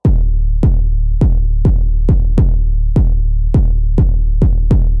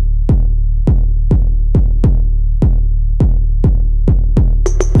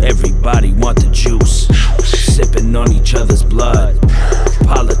each other's blood.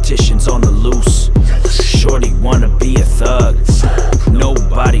 Politicians on the loose, shorty wanna be a thug.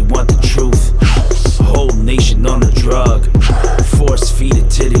 Nobody want the truth, whole nation on the drug. Force feed it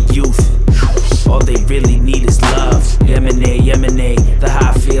to the youth, all they really need is love. Lemonade, lemonade, the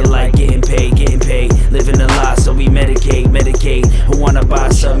high feel like getting paid, living a lie, so we medicate. Who wanna buy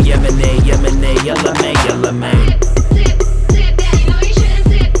some lemonade, yalla man.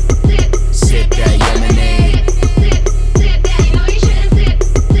 Sip that lemonade.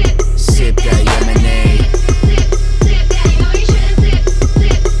 Sip that lemonade.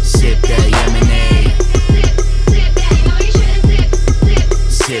 Sip that lemonade.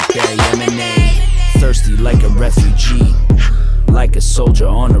 Sip that lemonade. Thirsty like a refugee, like a soldier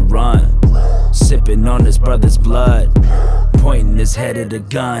on the run, sipping on his brother's blood, pointing his head at a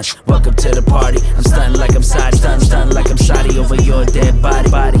gun. Welcome to the party. I'm stunned like I'm side, stunned like I'm shoddy over your dead body.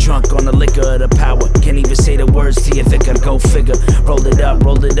 Drunk on the liquor of the power, can't even say the words to you thicker. Go figure. Roll it up,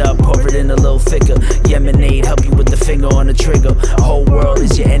 pour it in a little thicker. Lemonade, help you with the finger on the trigger. Whole world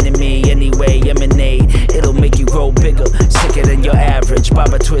is your enemy anyway. Lemonade, it'll make you grow bigger, sicker than your average.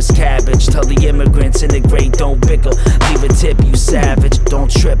 Baba twist cabbage. Tell the immigrants integrate, don't bicker. Leave a tip, you savage. Don't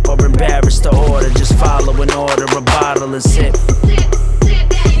trip or embarrass the order. Just follow an order, a bottle and sip.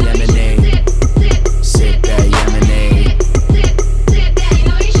 Lemonade, sip that lemonade.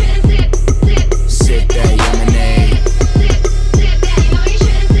 Sip that lemonade.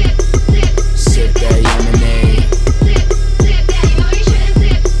 Sip that lemonade.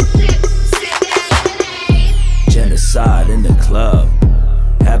 Genocide in the club.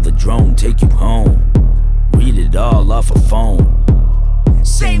 Have the drone take you home. Read it all off a phone.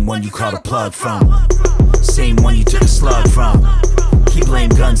 Same one you caught a plug from, same one you took a slug from. He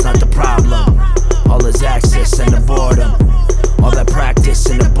blamed guns, not the problem. All his access and the boredom, all that practice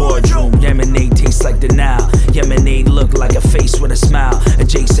in the boardroom. Lemonade tastes like the Nile. Lemonade look like a face with a smile.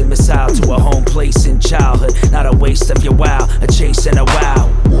 Adjacent missile to a home place in childhood. Not a waste of your wow, a chase and a wow.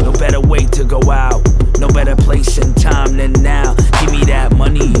 No better way to go out, no better place and time than now. Give me that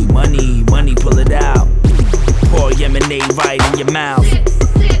money, pull it out. Pour lemonade right in your mouth.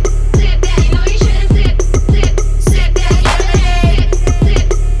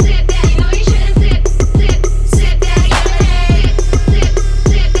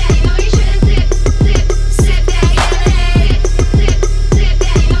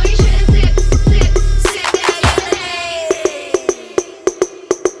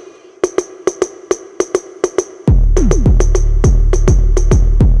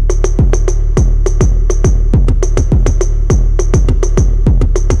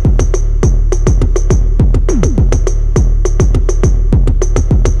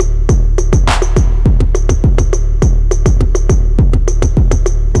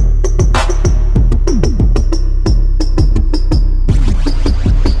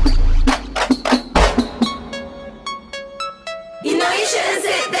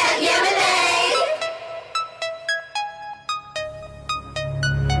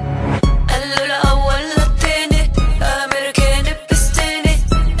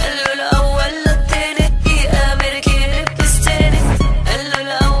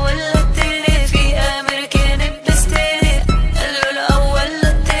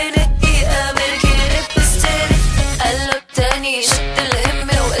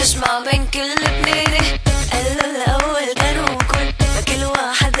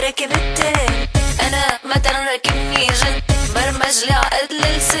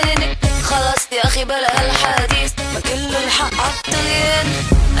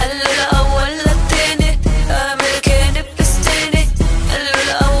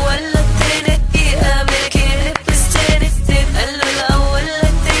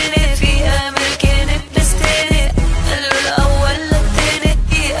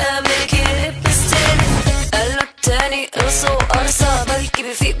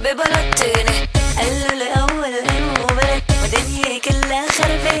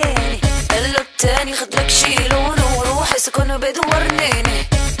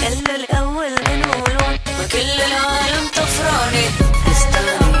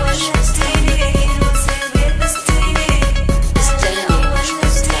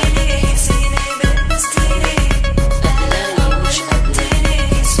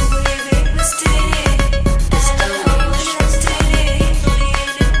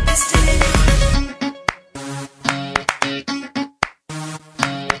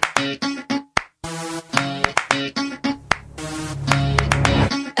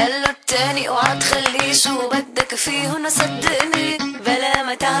 تاني اوعى تخلي شو بدك فيه هنا صدقني بلا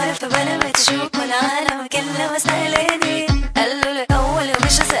ما تعرف بلا ما تشوف والعالم كله مسأليني قالوا لي اول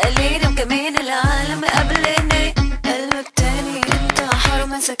مش سأليني وكمان العالم قبلني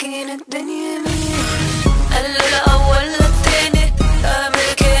مساكين الدنيا مين؟ قالوا الأول للتاني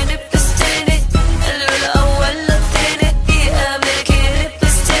أمريكاني بستاني، قالوا الأول للتاني في أمريكاني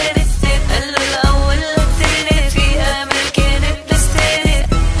بستاني، قالوا الأول للتاني في أمريكاني بستاني،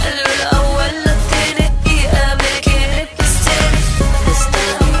 قالوا الأول للتاني في أمريكاني بستاني.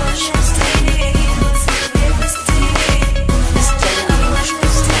 بستاني مش بستاني بستاني بستاني بستاني مش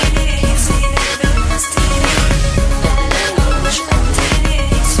بستاني سيدي بالبستاني، لا مش بستاني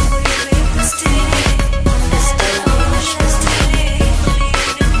سوري بالبستاني، بستاني مش بستاني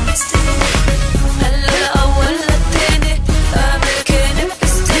بستاني. قالوا الأول للتاني أمريكاني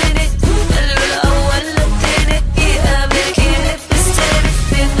بستاني، قالوا الأول للتاني في أمريكاني بستاني،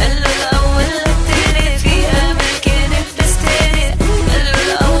 قالوا الأول للتاني في أمريكاني بستاني، قالوا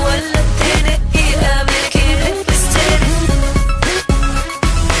الأول للتاني في أمريكاني بستاني.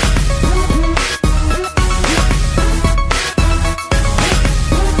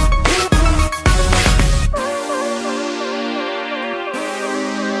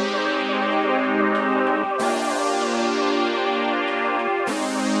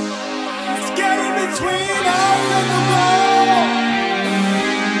 It's getting between us and the wall.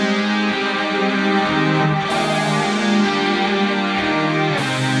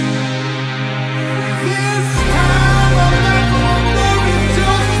 This time I'm not gonna make it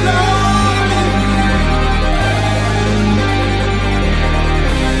too slowly.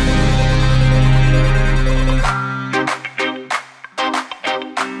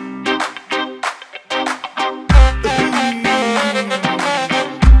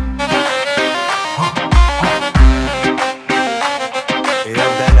 يا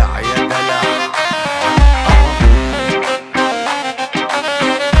دلع يا دلع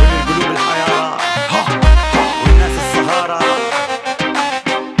كل القلوب الحيارى والناس السهارى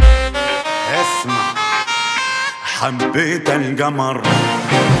اسمع. حبيت القمر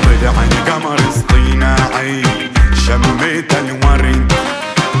طلع القمر اصطناعي، شميت الورد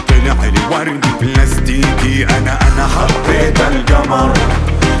طلع الورد بلاستيكي. انا حبيت القمر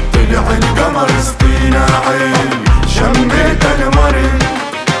طلع القمر اصطناعي، شميت الورد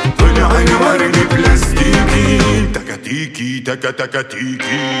طلع الورد بلاستيكي. تكتيكي تكا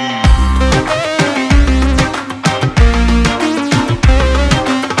تكتيكي.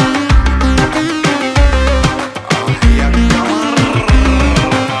 يا القمر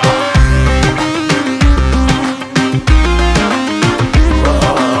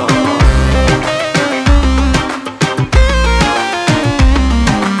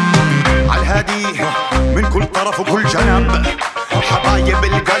عالهادي من كل طرف وكل جنب، حبايب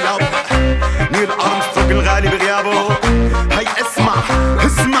القلب نيل أرمسترونغ الغالي بغيابه. هي اسمع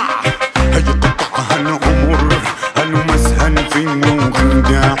اسمع، هي قطع هالعمر هالمسهن فيه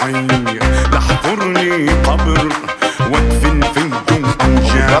خداعي، لحفرني قبر وادفن فيه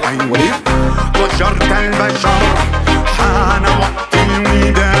أوجاعي. بشرت البشر حان وقت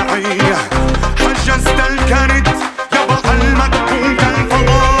الوداعي، حجزت الكرت يبقى المكوك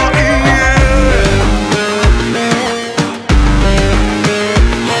الفضائي.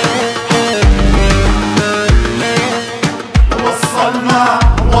 وصلنا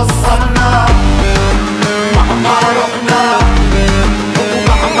وصلنا مهما رحنا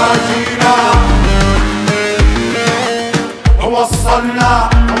ومهما جينا، وصلنا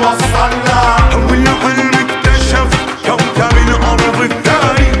وصلنا. والعلم اكتشف كوكب الأرض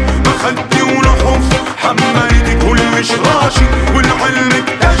الثاني، مخدي ولحف حملت كل شراشي. والعلم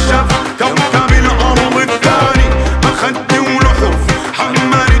اكتشف كوكب الأرض الثاني، مخدي ولحف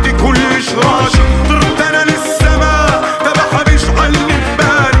حملت كل شراشي. طرت أنا للسماء تبع بيشعل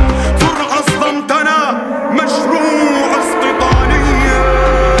ببالي، فرع اصطمتنا مشروع استيطانية.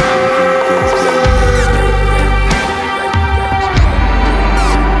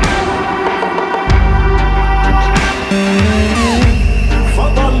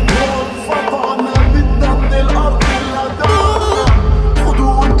 فضل كون فضعنا بدنا من الأرض الأداء، خدوا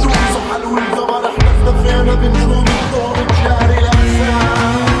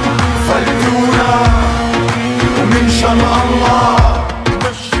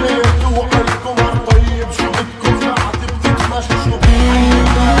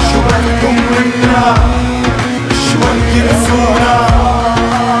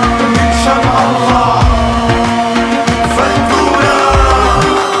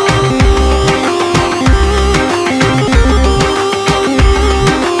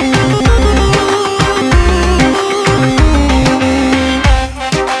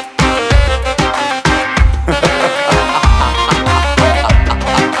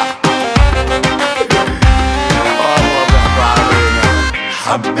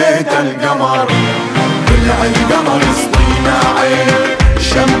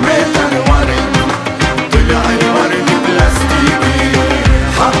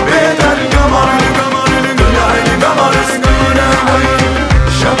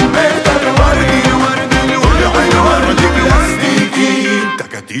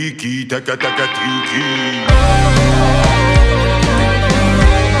تيكي تكا تكا تيكي.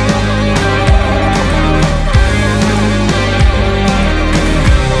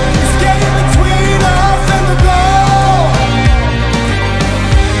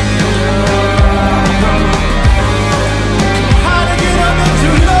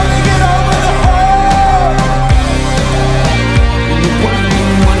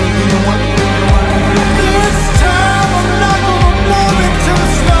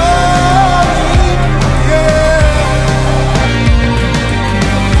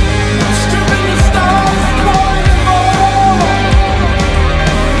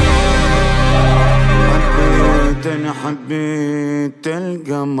 حبيت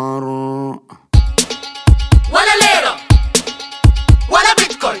القمر ولا ليرة ولا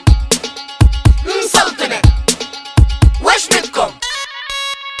بيتكوين مسلطنة وش بدكم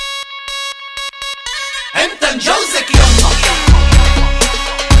انت نجوزك يما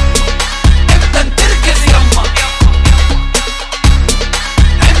انت نتركز يما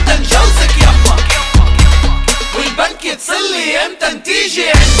انت نجوزك يما والبنك يتصلي امتى نتيجي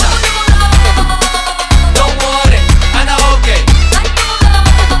عنا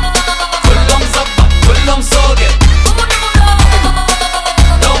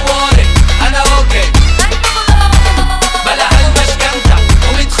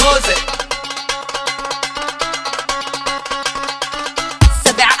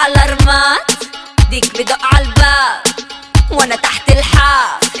ديك بدق عالباب وانا تحت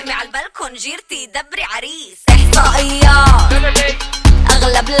الحاف امي عالبلكون جيرتي دبري عريس احصائيات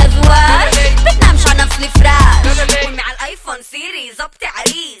اغلب الازواج بتنامش على نفس الفراش وامي عالايفون سيري زبطي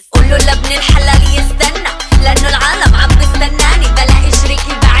عريس قولوا لابن الحلال يستنى لانه العالم عم بستناني بلاقي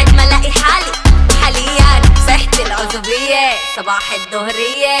شريكي بعد ما الاقي حالي حاليا بصحتي العزوبيه صباح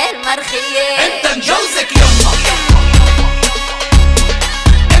الظهريه المرخيه انت نجوزك يما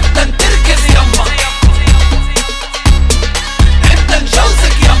انت نتركز يما انت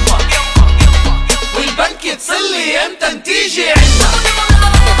نجوزك يما والبنك يتصلي امتى نتيجي عنا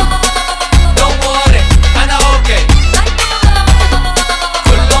دوري انا اوكي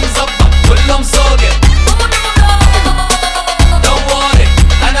كله مظبط كله مسوقي دوري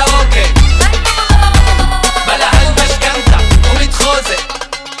انا اوكي بلا هالمشكنتة ومتخوزة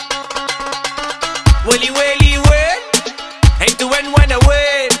ولي ويلي وين انتو وين وانا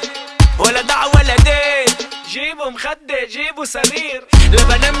وين ولا دع ولا دين جيبوا مخدة جيبوا سرير لا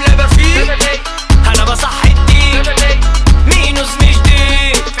بنام لا بفيق انا بصحي الدين مينوس مش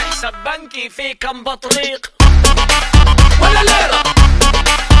جديد في حساب بنكي في كم بطريق ولا ليرة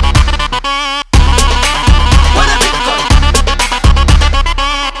ولا بيتكوين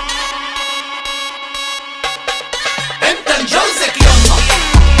انت نجوزك يما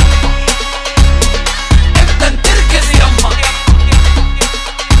انت نتركز يما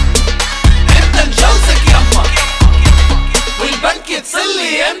انت نجوزك يما والبنك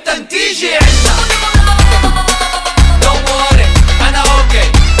يتصلي امتى نتيجي عنا دوري انا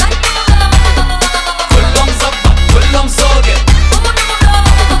اوكي كله مظبط كله مسوقي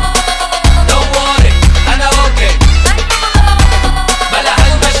دوري انا اوكي بلا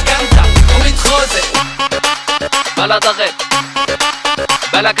هالمشكنتة ومتخوزة بلا ضغط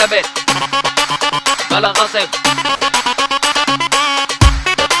بلا كبت بلا غصب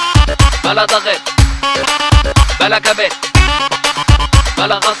بلا ضغط بلا كبت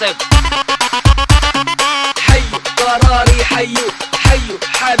بلا غصب حيو قراري حيو حيو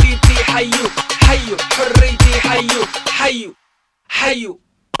حبيبتي حيو حيو حريتي حيو حيو حيو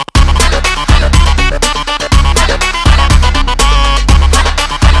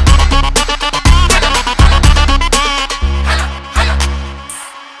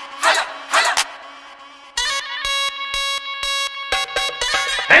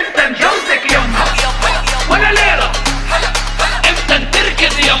انت نجوزك يما ولا ليرة انت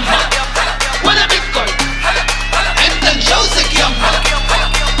نتركز يما ولا بيتكوين انت نجوزك يما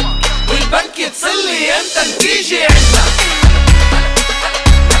والبنك يتصلي امتى نتيجي عنا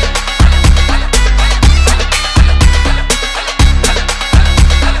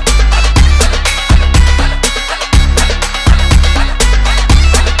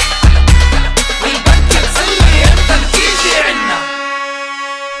والبنك يتصلي امتى نتيجي عنا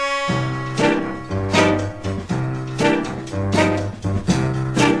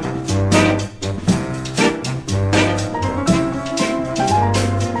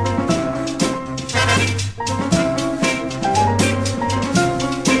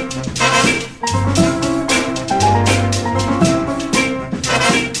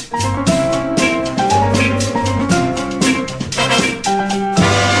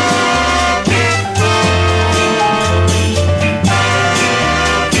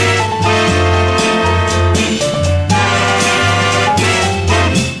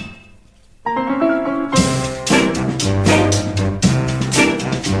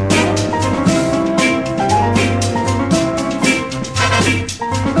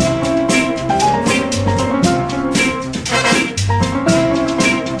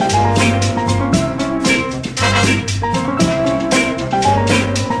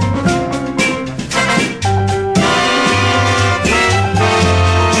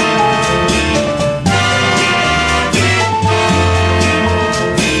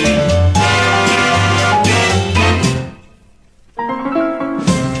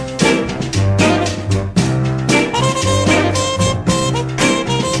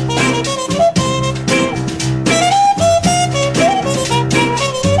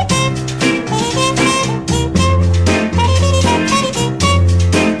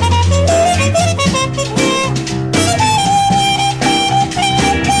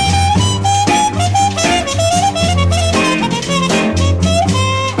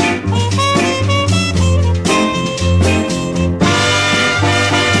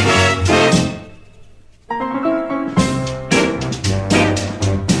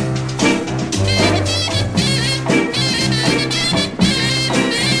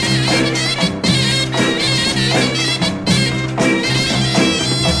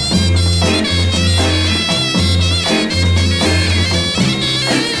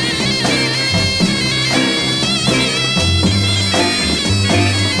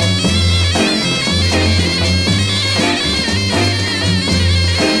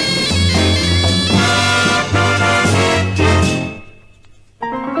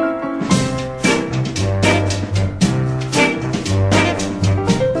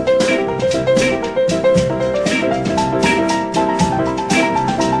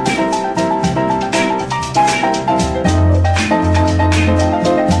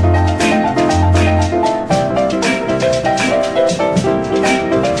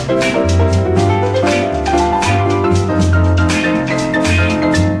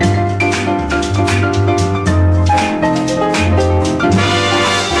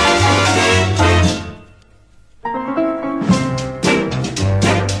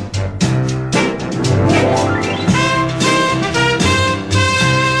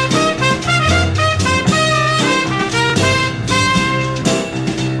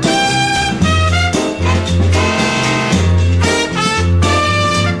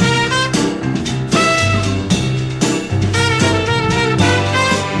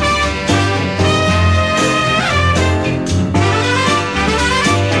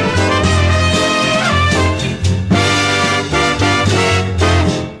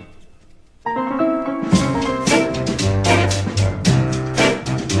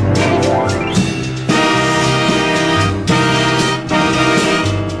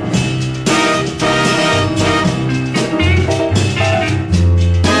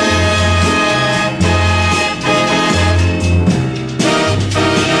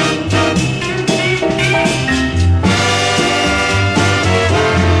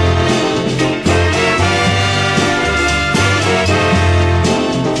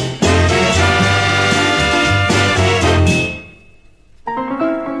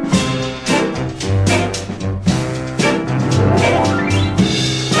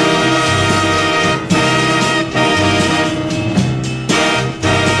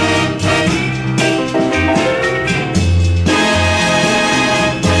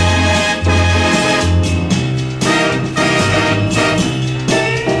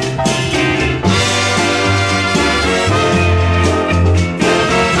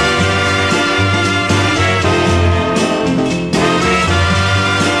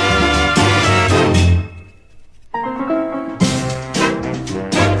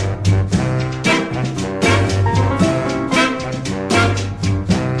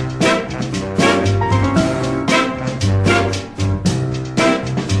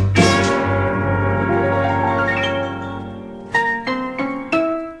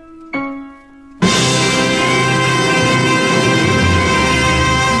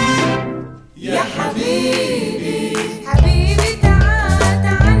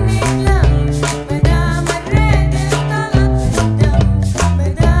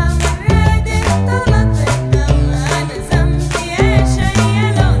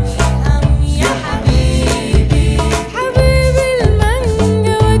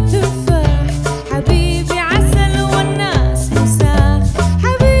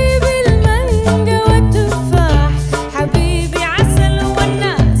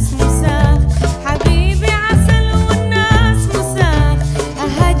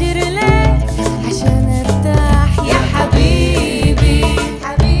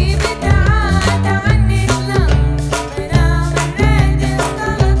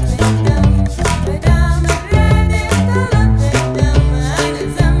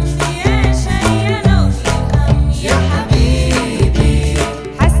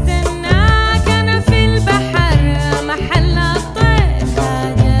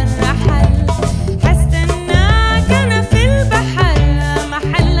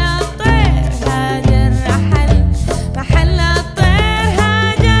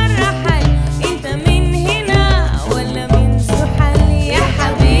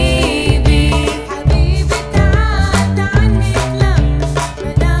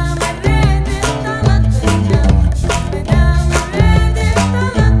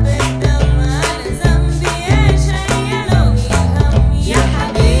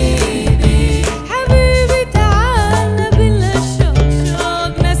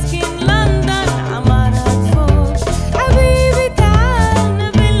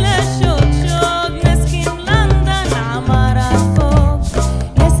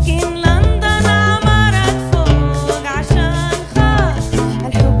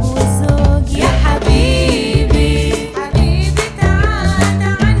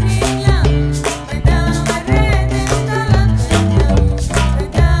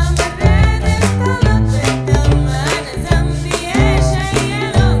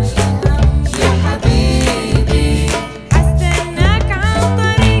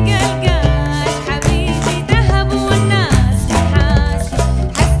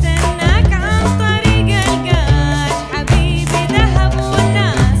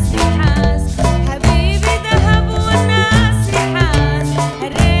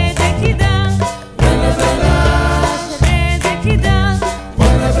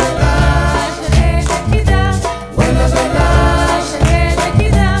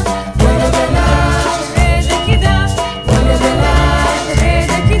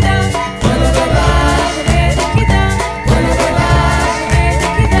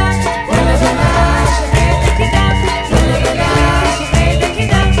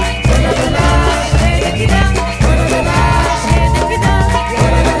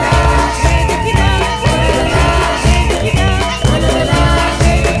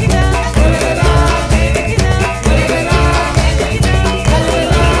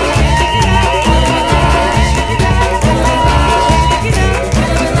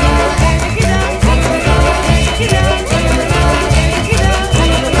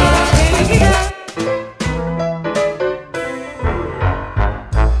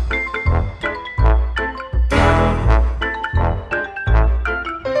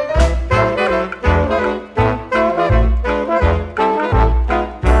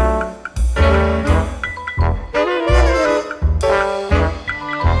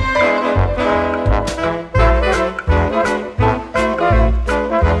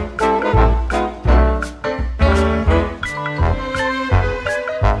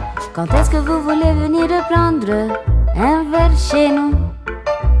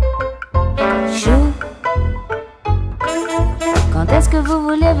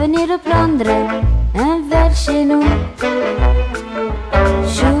voulez venir prendre un verre chez nous?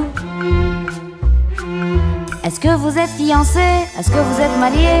 Chou. Est-ce que vous êtes fiancé? Est-ce que vous êtes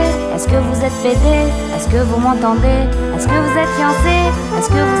marié? Est-ce que vous êtes pédé? Est-ce que vous m'entendez? Est-ce que vous êtes fiancé? Est-ce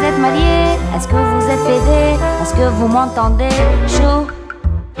que vous êtes marié? Est-ce que vous êtes pédé? Est-ce que vous m'entendez? Chou.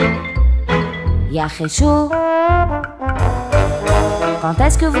 Yahé chou. Quand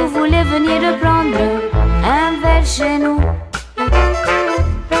est-ce que vous voulez venir prendre un verre chez nous?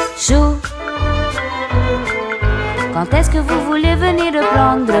 Chou. Quand est-ce que vous voulez venir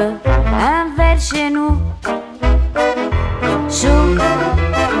prendre un verre chez nous? Chou.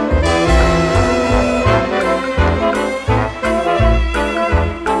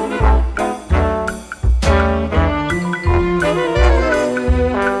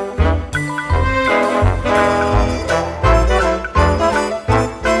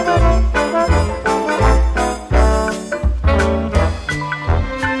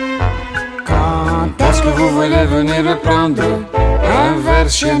 Venir prendre un verre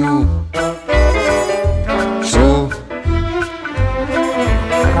chez nous. Chou.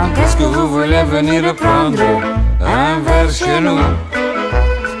 Quand est-ce que vous voulez venir prendre un verre chez nous?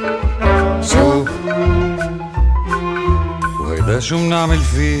 Chou. وهيدا شو منعمل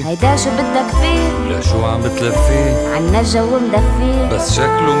فيه؟ هيدا شو بدك فيه؟ لا شو عم بتلفيه؟ عنا الجو مدفيه بس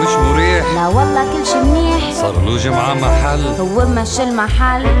شكله مش مريح. لا والله كل شي منيح. صار له جمعة محل. هو مشي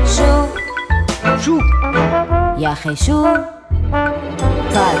المحل. شو يا أخي شو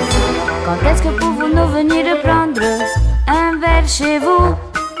طيب quand est-ce que pouvons-nous venir prendre un verre chez vous?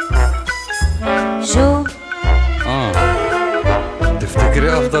 شو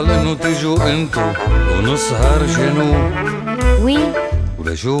تفتكري أفضل إنه تيجوا انتو ونسهر شنو؟ وي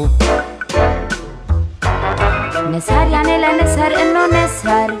ولا شو؟ نسهر يعني لا نسهر إنه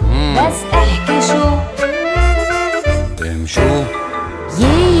نسهر بس احكي شو شو؟